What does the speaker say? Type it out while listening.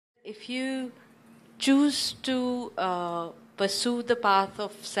If you choose to pursue the path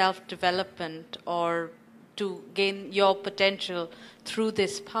of self-development or to gain your potential through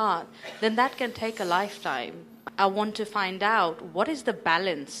this path, then that can take a lifetime. I want to find out what is the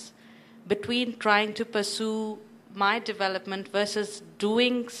balance between trying to pursue my development versus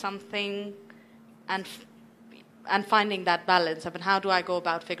doing something and finding that balance. I mean, how do I go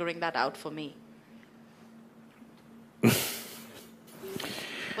about figuring that out for me?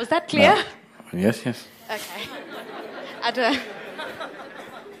 Was that clear? No. Yes, yes. Okay.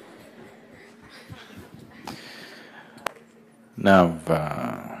 Now,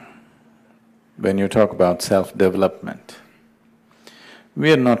 when you talk about self-development,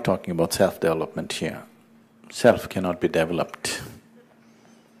 we are not talking about self-development here. Self cannot be developed.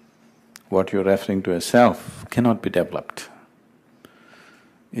 What you're referring to as self cannot be developed.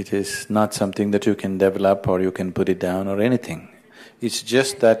 It is not something that you can develop or you can put it down or anything. It's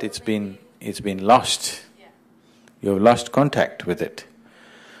just that it's been lost. You've lost contact with it.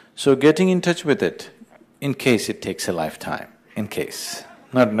 So getting in touch with it, in case it takes a lifetime, in case,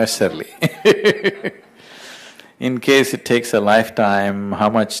 not necessarily in case it takes a lifetime, how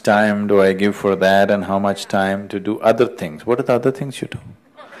much time do I give for that and how much time to do other things? What are the other things you do?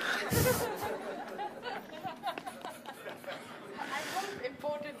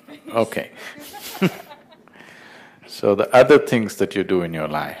 Okay. So the other things that you do in your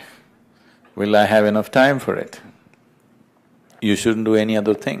life, will I have enough time for it? You shouldn't do any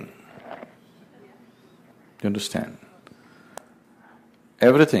other thing. You understand?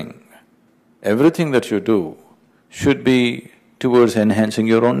 Everything that you do should be towards enhancing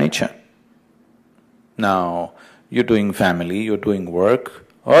your own nature. Now, you're doing family, you're doing work,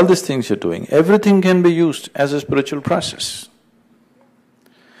 all these things you're doing, everything can be used as a spiritual process.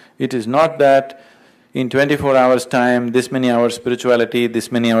 It is not that in 24 hours' time, this many hours spirituality,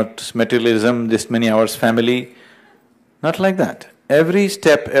 this many hours materialism, this many hours family, not like that. Every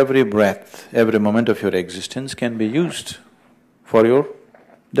step, every breath, every moment of your existence can be used for your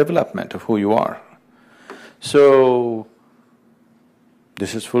development of who you are. So,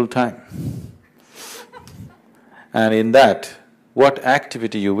 this is full time. And in that, what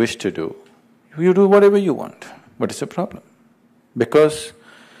activity you wish to do, you do whatever you want. What is the problem? Because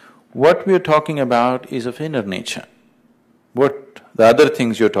what we are talking about is of inner nature. What the other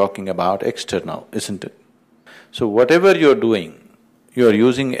things you're talking about, external, isn't it? So whatever you're doing, you're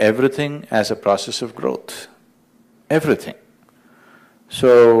using everything as a process of growth. Everything.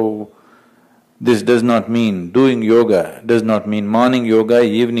 So, this does not mean doing yoga, does not mean morning yoga,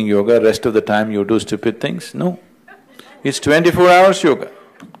 evening yoga, rest of the time you do stupid things, no. It's 24 hours yoga,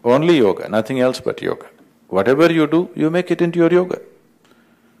 only yoga, nothing else but yoga. Whatever you do, you make it into your yoga.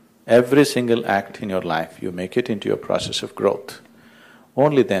 Every single act in your life, you make it into your process of growth.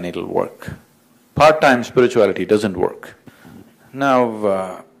 Only then it'll work. Part-time spirituality doesn't work.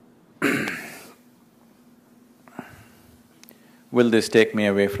 Now, will this take me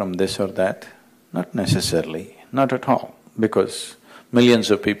away from this or that? Not necessarily, not at all, because millions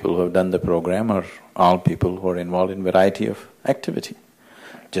of people who have done the program are all people who are involved in variety of activity.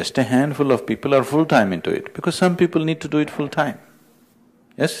 Just a handful of people are full-time into it, because some people need to do it full-time.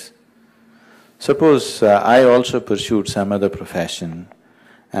 Yes? Suppose I also pursued some other profession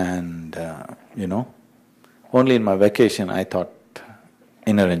and, only in my vacation I thought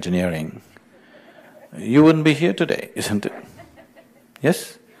inner engineering, you wouldn't be here today, isn't it?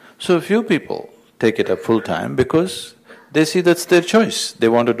 Yes? So few people take it up full-time because they see that's their choice, they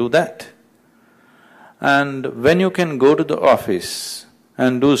want to do that. And when you can go to the office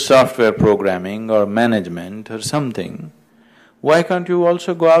and do software programming or management or something, why can't you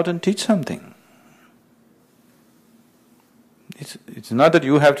also go out and teach something? It's not that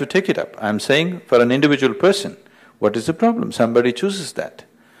you have to take it up. I'm saying for an individual person, what is the problem? Somebody chooses that.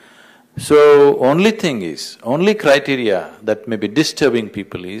 So, only criteria that may be disturbing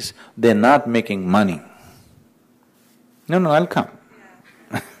people is, they're not making money. No, I'll come.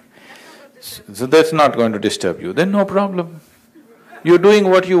 So that's not going to disturb you, then no problem. You're doing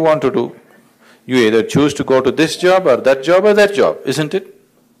what you want to do. You either choose to go to this job or that job, isn't it?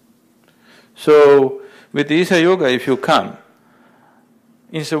 So, with Isha Yoga, if you come,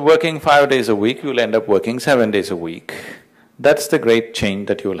 instead of working 5 days a week, you'll end up working 7 days a week. That's the great change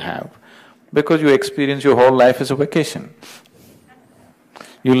that you'll have, because you experience your whole life as a vacation.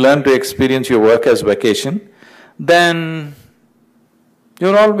 You learn to experience your work as vacation, then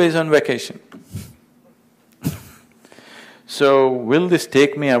you're always on vacation. So, will this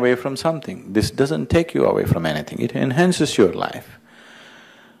take me away from something? This doesn't take you away from anything, it enhances your life.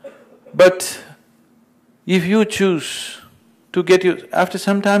 But if you choose to get you… After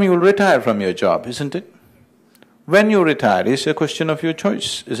some time you will retire from your job, isn't it? When you retire, it's a question of your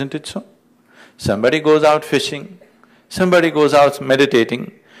choice, isn't it so? Somebody goes out fishing, somebody goes out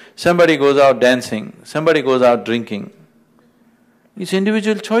meditating, somebody goes out dancing, somebody goes out drinking. It's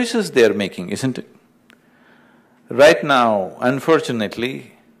individual choices they are making, isn't it? Right now,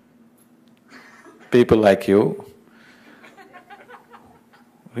 unfortunately, people like you,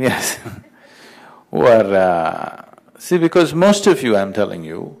 yes, who are… see, because most of you, I'm telling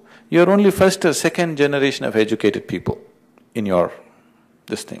you, you're only first or second generation of educated people in your…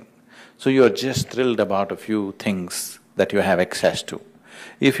 this thing. So you're just thrilled about a few things that you have access to.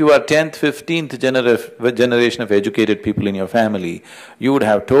 If you are 10th, 15th generation of educated people in your family, you would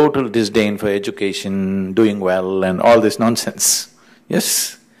have total disdain for education, doing well and all this nonsense.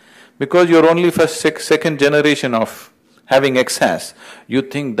 Yes? Because you're only first, second generation of having access, you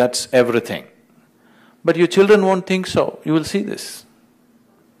think that's everything. But your children won't think so, you will see this.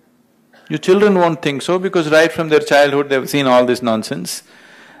 Your children won't think so because right from their childhood they've seen all this nonsense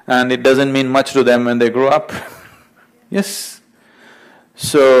and it doesn't mean much to them when they grow up. Yes?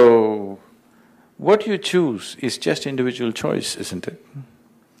 So, what you choose is just individual choice, isn't it?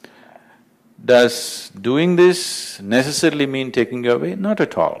 Does doing this necessarily mean taking you away? Not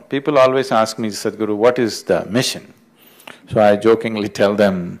at all. People always ask me, Sadhguru, what is the mission? So I jokingly tell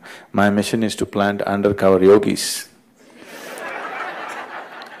them, my mission is to plant undercover yogis.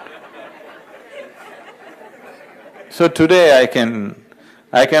 So today I can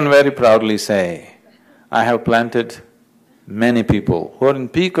very proudly say, I have planted many people who are in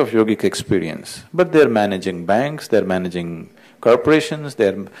peak of yogic experience, but they're managing banks, they're managing corporations,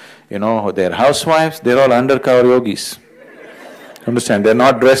 they're housewives, they're all undercover yogis. Understand? They're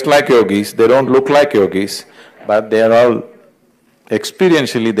not dressed like yogis, they don't look like yogis, but they are all…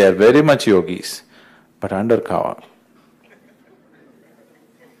 experientially they are very much yogis, but undercover.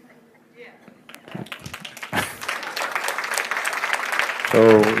 So,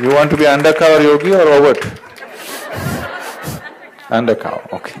 you want to be undercover yogi or overt? Undercover,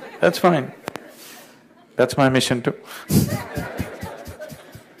 okay, that's fine. That's my mission too.